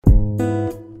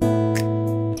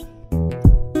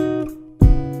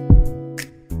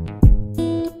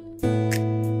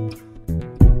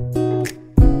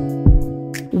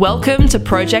Welcome to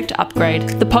Project Upgrade,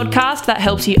 the podcast that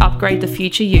helps you upgrade the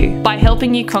future you by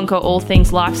helping you conquer all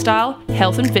things lifestyle,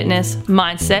 health and fitness,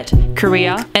 mindset,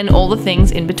 career, and all the things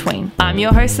in between. I'm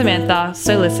your host Samantha,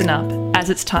 so listen up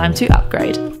as it's time to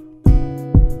upgrade.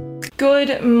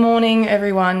 Good morning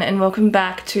everyone and welcome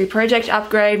back to Project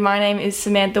Upgrade. My name is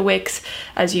Samantha Wicks,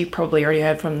 as you probably already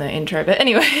heard from the intro, but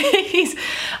anyways,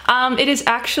 it is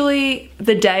actually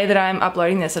the day that I'm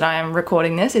uploading this, that I am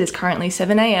recording this. It is currently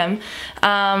 7 a.m.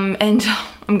 And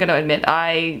I'm going to admit,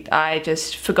 I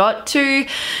just forgot to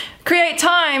create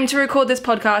time to record this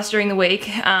podcast during the week.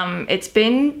 It's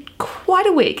been quite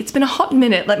a week. It's been a hot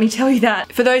minute, let me tell you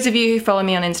that. For those of you who follow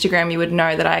me on Instagram, you would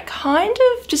know that I kind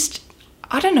of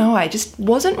I just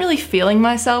wasn't really feeling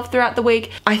myself throughout the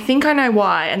week. I think I know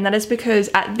why, and that is because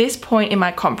at this point in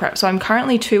my comp prep, so I'm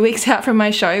currently 2 weeks out from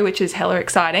my show, which is hella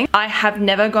exciting. I have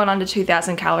never gone under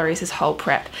 2,000 calories this whole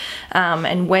prep.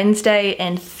 And Wednesday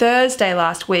and Thursday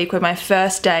last week were my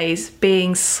first days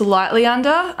being slightly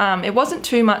under. It wasn't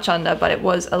too much under, but it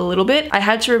was a little bit. I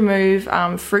had to remove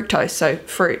fructose, so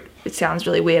fruit. It sounds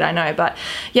really weird, I know, but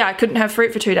yeah, I couldn't have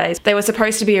fruit for 2 days. They were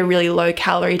supposed to be a really low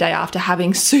calorie day after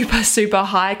having super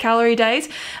high calorie days.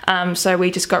 So we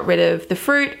just got rid of the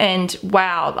fruit and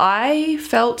wow, I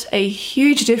felt a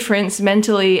huge difference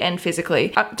mentally and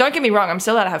physically. Don't get me wrong, I'm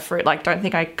still allowed to have fruit. Like, don't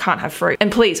think I can't have fruit.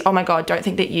 And please, oh my God, don't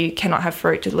think that you cannot have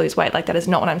fruit to lose weight. Like, that is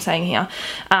not what I'm saying here.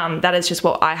 That is just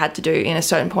what I had to do in a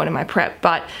certain point in my prep.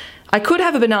 But I could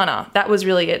have a banana, that was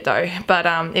really it though, but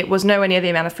it was nowhere near the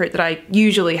amount of fruit that I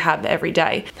usually have every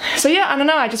day. So yeah, I don't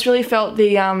know, I just really felt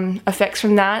the effects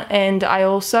from that, and I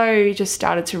also just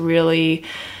started to really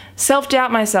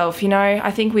self-doubt myself, you know.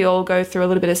 I think we all go through a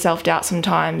little bit of self-doubt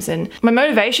sometimes, and my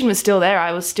motivation was still there.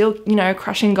 I was still, you know,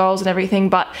 crushing goals and everything,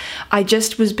 but I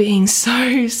just was being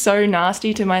so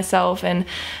nasty to myself, and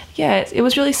yeah, it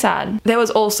was really sad. There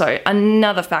was also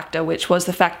another factor, which was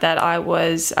the fact that I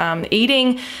was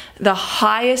eating the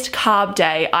highest carb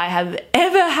day I have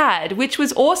ever had, which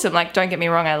was awesome. Like, don't get me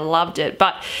wrong, I loved it,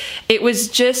 but it was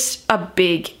just a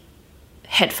big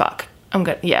head fuck.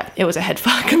 It was a head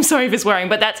fuck. I'm sorry for swearing,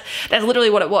 but that's literally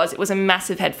what it was. It was a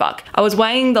massive head fuck. I was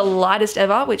weighing the lightest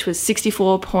ever, which was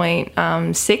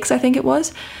 64.6, I think it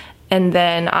was. And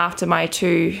then after my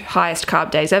two highest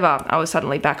carb days ever, I was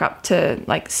suddenly back up to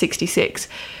like 66,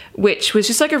 which was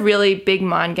just like a really big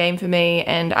mind game for me.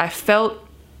 And I felt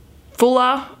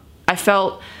fuller. I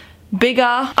felt bigger.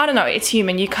 I don't know, it's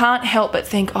human. You can't help but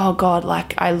think, oh God,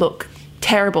 like I look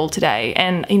terrible today.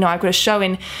 And you know, I've got a show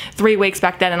in 3 weeks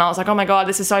back then, and I was like, oh my God,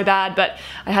 this is so bad, but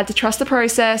I had to trust the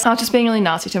process. I was just being really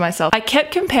nasty to myself. I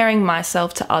kept comparing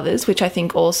myself to others, which I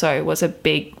think also was a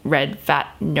big red fat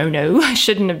no. I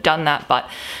shouldn't have done that, but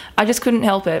I just couldn't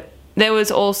help it. There was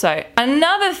also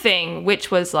another thing which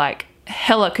was like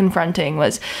hella confronting,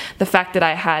 was the fact that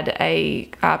I had a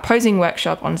posing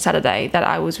workshop on Saturday that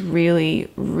I was really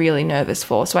nervous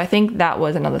for. So I think that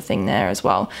was another thing there as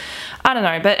well. I don't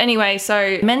know, but anyway,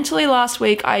 so mentally last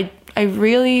week I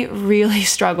really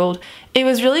struggled. It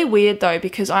was really weird though,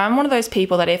 because I'm one of those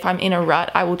people that if I'm in a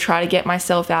rut, I will try to get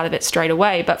myself out of it straight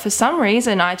away. But for some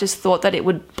reason, I just thought that it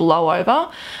would blow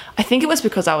over. I think it was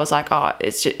because I was like, oh,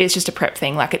 it's just a prep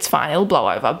thing. Like, it's fine, it'll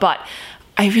blow over. But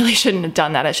I really shouldn't have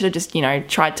done that. I should have just, you know,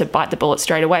 tried to bite the bullet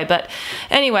straight away. But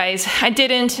anyways, I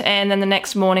didn't. And then the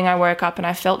next morning I woke up and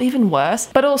I felt even worse.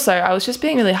 But also I was just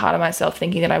being really hard on myself,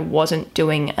 thinking that I wasn't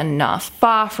doing enough.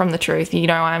 Far from the truth. You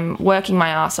know, I'm working my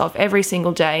ass off every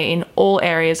single day in all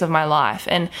areas of my life.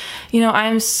 And, you know, I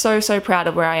am so proud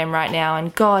of where I am right now.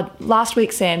 And God, last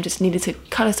week Sam just needed to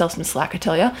cut herself some slack, I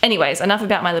tell you. Anyways, enough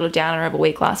about my little downer of a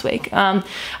week last week. I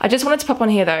just wanted to pop on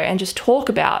here though and just talk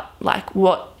about like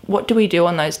what do we do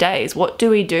on those days? What do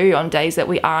we do on days that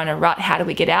we are in a rut? How do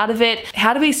we get out of it?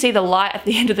 How do we see the light at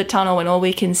the end of the tunnel when all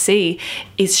we can see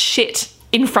is shit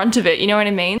in front of it? You know what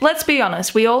I mean? Let's be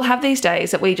honest. We all have these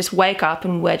days that we just wake up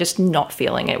and we're just not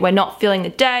feeling it. We're not feeling the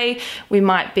day. We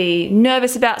might be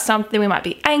nervous about something. We might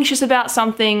be anxious about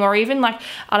something, or even like,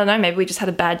 I don't know, maybe we just had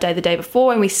a bad day the day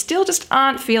before and we still just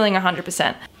aren't feeling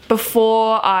 100%.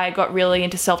 Before I got really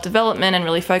into self-development and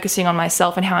really focusing on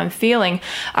myself and how I'm feeling,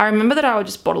 I remember that I would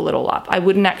just bottle it all up. I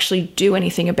wouldn't actually do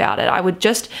anything about it. I would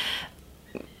just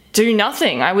do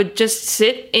nothing. I would just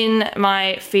sit in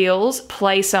my feels,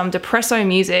 play some depresso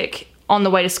music on the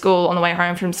way to school, on the way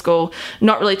home from school,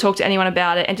 not really talk to anyone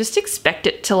about it, and just expect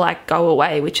it to like go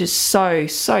away, which is so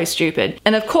stupid.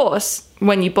 And of course,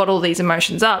 when you bottle these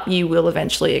emotions up, you will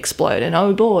eventually explode. And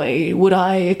oh boy, would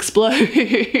I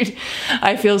explode.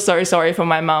 I feel so sorry for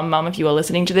my mum. Mum, if you are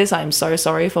listening to this, I'm so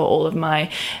sorry for all of my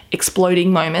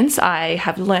exploding moments. I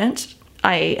have learnt,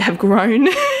 I have grown.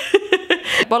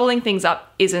 bottling things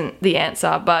up isn't the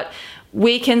answer, but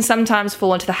we can sometimes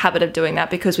fall into the habit of doing that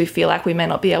because we feel like we may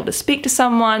not be able to speak to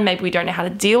someone. Maybe we don't know how to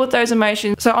deal with those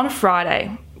emotions. So on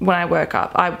Friday, when I woke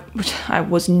up, I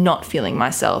was not feeling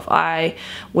myself. I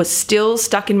was still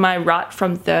stuck in my rut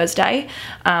from Thursday.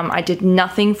 I did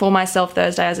nothing for myself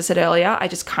Thursday, as I said earlier. I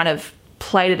just kind of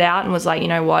played it out and was like, you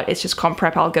know what, it's just comp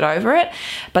prep, I'll get over it.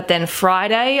 But then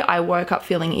Friday, I woke up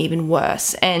feeling even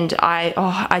worse, and I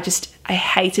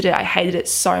hated it. I hated it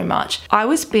so much. I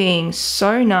was being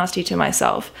so nasty to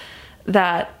myself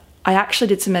that I actually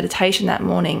did some meditation that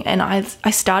morning, and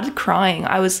I started crying.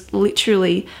 I was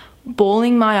literally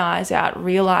bawling my eyes out,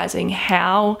 realizing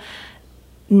how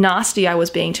nasty I was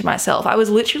being to myself. I was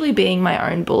literally being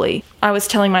my own bully. I was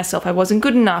telling myself I wasn't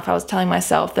good enough. I was telling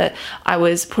myself that I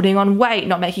was putting on weight,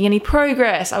 not making any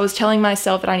progress. I was telling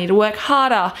myself that I need to work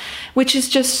harder, which is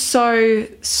just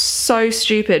so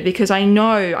stupid, because I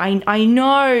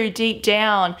know deep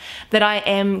down that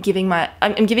I'm giving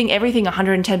everything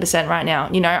 110% right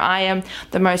now. You know, I am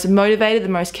the most motivated, the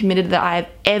most committed that I have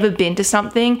ever been to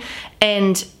something,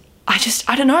 and I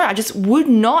could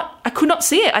not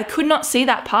see it. I could not see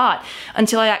that part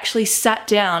until I actually sat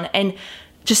down and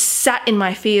just sat in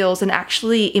my feels and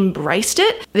actually embraced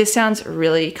it. This sounds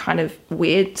really kind of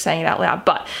weird saying it out loud,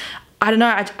 but I don't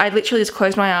know. I literally just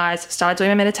closed my eyes, started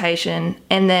doing my meditation,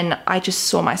 and then I just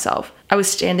saw myself. I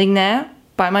was standing there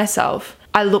by myself.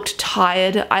 I looked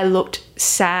tired. I looked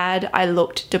sad. I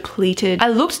looked depleted. I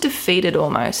looked defeated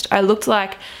almost. I looked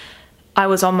like I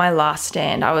was on my last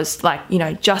stand. I was like, you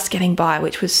know, just getting by,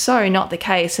 which was so not the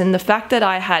case. And the fact that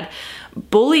I had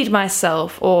bullied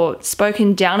myself or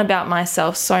spoken down about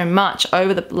myself so much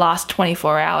over the last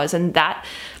 24 hours, and that's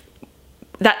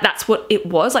what it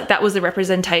was. Like, that was the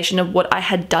representation of what I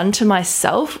had done to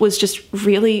myself, was just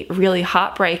really, really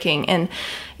heartbreaking. And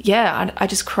yeah, I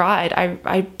just cried.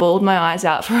 I bawled my eyes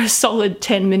out for a solid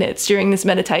 10 minutes during this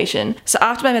meditation. So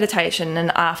after my meditation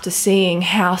and after seeing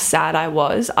how sad I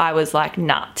was like,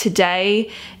 nah,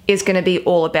 today is going to be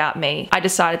all about me. I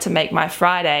decided to make my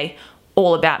Friday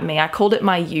all about me. I called it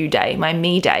my you day, my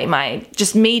me day, my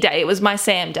just me day. It was my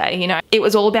Sam day, you know. It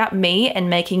was all about me and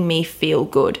making me feel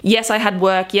good. Yes, I had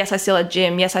work. Yes, I still had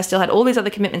gym. Yes, I still had all these other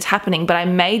commitments happening, but I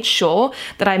made sure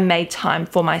that I made time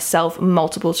for myself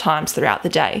multiple times throughout the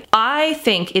day. I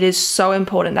think it is so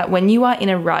important that when you are in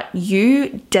a rut,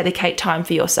 you dedicate time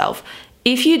for yourself.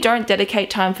 If you don't dedicate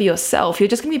time for yourself, you're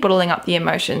just going to be bottling up the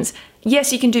emotions.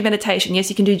 Yes, you can do meditation.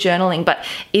 Yes, you can do journaling, but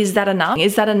is that enough?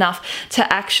 Is that enough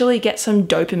to actually get some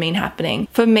dopamine happening?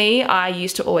 For me, I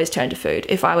used to always turn to food.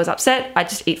 If I was upset, I'd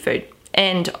just eat food.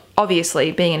 And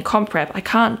obviously, being in comp prep, I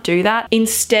can't do that.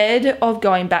 Instead of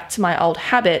going back to my old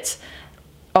habits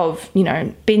of, you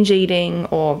know, binge eating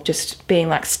or just being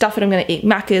like, stuff it, I'm going to eat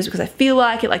Macca's because I feel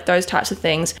like it, like those types of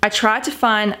things, I tried to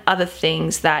find other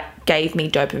things that gave me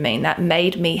dopamine, that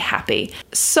made me happy.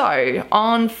 So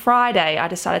on Friday, I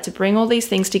decided to bring all these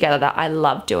things together that I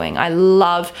love doing. I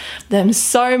love them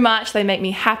so much. They make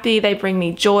me happy. They bring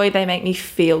me joy. They make me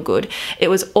feel good. It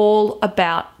was all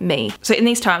about me. So in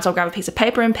these times, I'll grab a piece of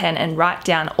paper and pen and write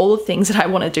down all the things that I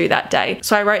want to do that day.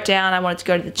 So I wrote down, I wanted to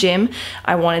go to the gym.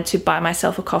 I wanted to buy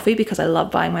myself a coffee because I love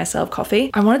buying myself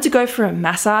coffee. I wanted to go for a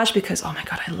massage because, oh my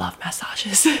God, I love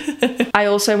massages. I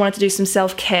also wanted to do some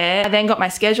self-care. I then got my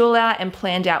schedule out and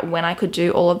planned out when I could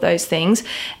do all of those things.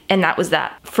 And that was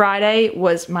that. Friday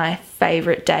was my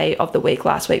favorite day of the week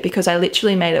last week because I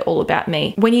literally made it all about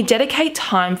me. When you dedicate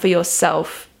time for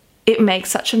yourself, it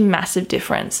makes such a massive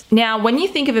difference. Now, when you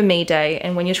think of a me day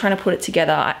and when you're trying to put it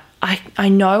together, I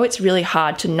know it's really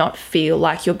hard to not feel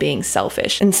like you're being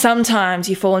selfish. And sometimes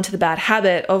you fall into the bad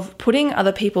habit of putting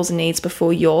other people's needs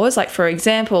before yours. Like, for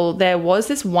example, there was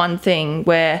this one thing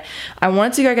where I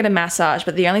wanted to go get a massage,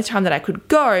 but the only time that I could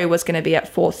go was going to be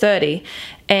at 4:30.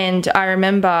 And I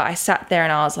remember I sat there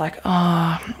and I was like,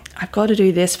 oh, I've got to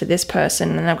do this for this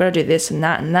person and I've got to do this and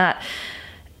that and that.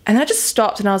 And I just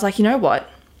stopped and I was like, you know what?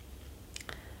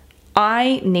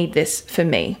 I need this for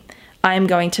me. I am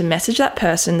going to message that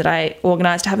person that I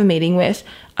organized to have a meeting with.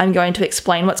 I'm going to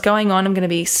explain what's going on. I'm going to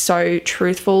be so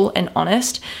truthful and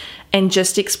honest and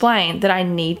just explain that I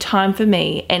need time for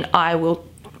me and I will,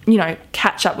 you know,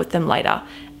 catch up with them later.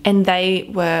 And they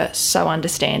were so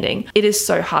understanding. It is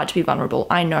so hard to be vulnerable.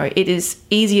 I know it is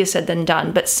easier said than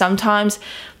done, but sometimes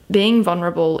being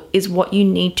vulnerable is what you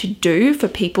need to do for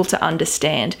people to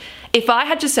understand. If I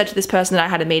had just said to this person that I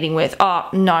had a meeting with, oh,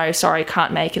 no, sorry,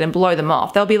 can't make it, and blow them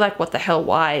off, they'll be like, what the hell,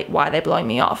 why are they blowing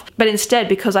me off? But instead,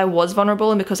 because I was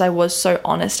vulnerable and because I was so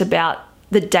honest about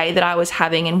the day that I was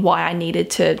having and why I needed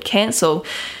to cancel,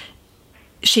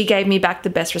 she gave me back the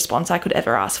best response I could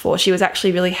ever ask for. She was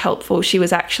actually really helpful. She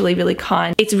was actually really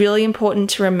kind. It's really important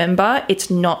to remember it's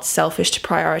not selfish to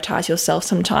prioritize yourself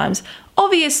sometimes.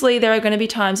 Obviously, there are going to be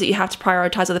times that you have to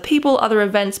prioritize other people, other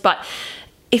events, but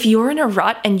if you're in a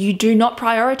rut and you do not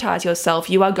prioritize yourself,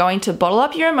 you are going to bottle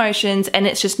up your emotions and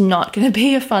it's just not going to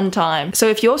be a fun time. So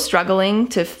if you're struggling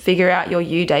to figure out your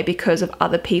you day because of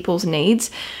other people's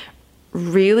needs,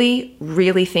 really,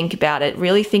 really think about it.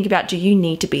 Really think about, do you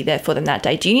need to be there for them that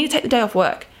day? Do you need to take the day off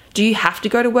work? Do you have to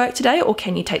go to work today, or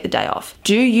can you take the day off?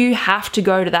 Do you have to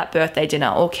go to that birthday dinner,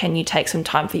 or can you take some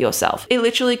time for yourself? It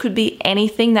literally could be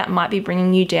anything that might be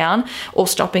bringing you down or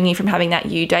stopping you from having that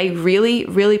you day. Really,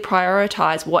 really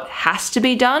prioritize what has to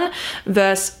be done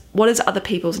versus what is other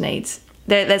people's needs.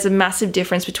 There's a massive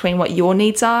difference between what your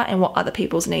needs are and what other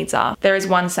people's needs are. There is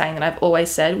one saying that I've always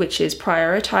said, which is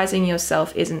prioritizing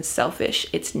yourself isn't selfish,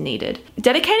 it's needed.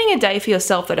 Dedicating a day for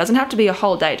yourself, though, doesn't have to be a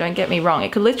whole day, don't get me wrong.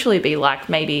 It could literally be like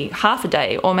maybe half a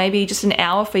day or maybe just an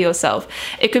hour for yourself.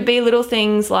 It could be little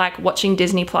things like watching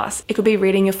Disney Plus. It could be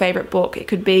reading your favorite book. It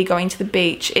could be going to the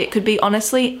beach. It could be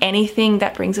honestly anything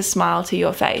that brings a smile to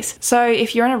your face. So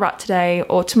if you're in a rut today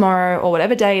or tomorrow or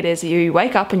whatever day it is, you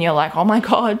wake up and you're like, oh my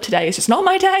God, today is just not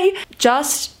my day.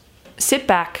 Just sit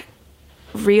back,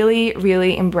 really,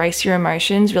 really embrace your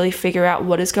emotions, really figure out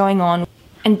what is going on,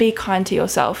 and be kind to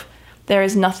yourself. There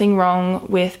is nothing wrong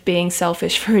with being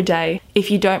selfish for a day. If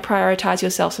you don't prioritize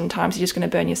yourself, sometimes you're just going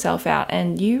to burn yourself out,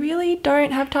 and you really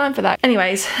don't have time for that.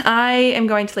 Anyways, I am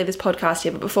going to leave this podcast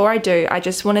here, but before I do, I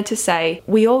just wanted to say,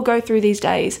 we all go through these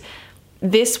days.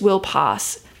 This will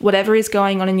pass. Whatever is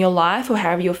going on in your life or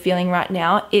however you're feeling right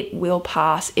now, it will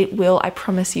pass. It will, I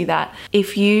promise you that.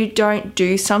 If you don't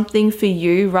do something for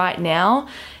you right now,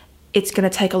 it's going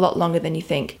to take a lot longer than you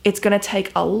think. It's going to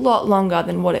take a lot longer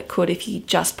than what it could if you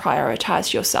just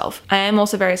prioritized yourself. I am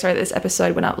also very sorry that this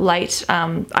episode went up late.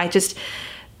 I just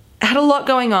had a lot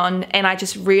going on and I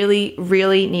just really,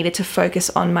 really needed to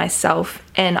focus on myself.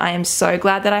 And I am so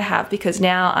glad that I have, because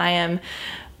now I am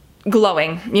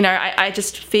glowing. You know, I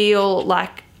just feel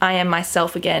like I am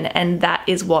myself again, and that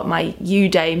is what my you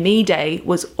day, me day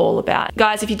was all about.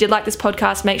 Guys, if you did like this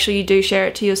podcast, make sure you do share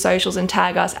it to your socials and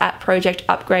tag us at Project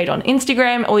Upgrade on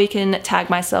Instagram, or you can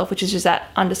tag myself, which is just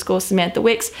at _Samantha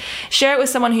Wicks. Share it with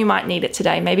someone who might need it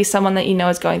today. Maybe someone that you know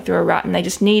is going through a rut and they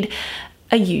just need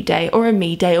a you day or a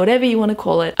me day, whatever you want to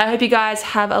call it. I hope you guys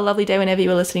have a lovely day whenever you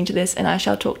are listening to this, and I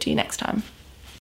shall talk to you next time.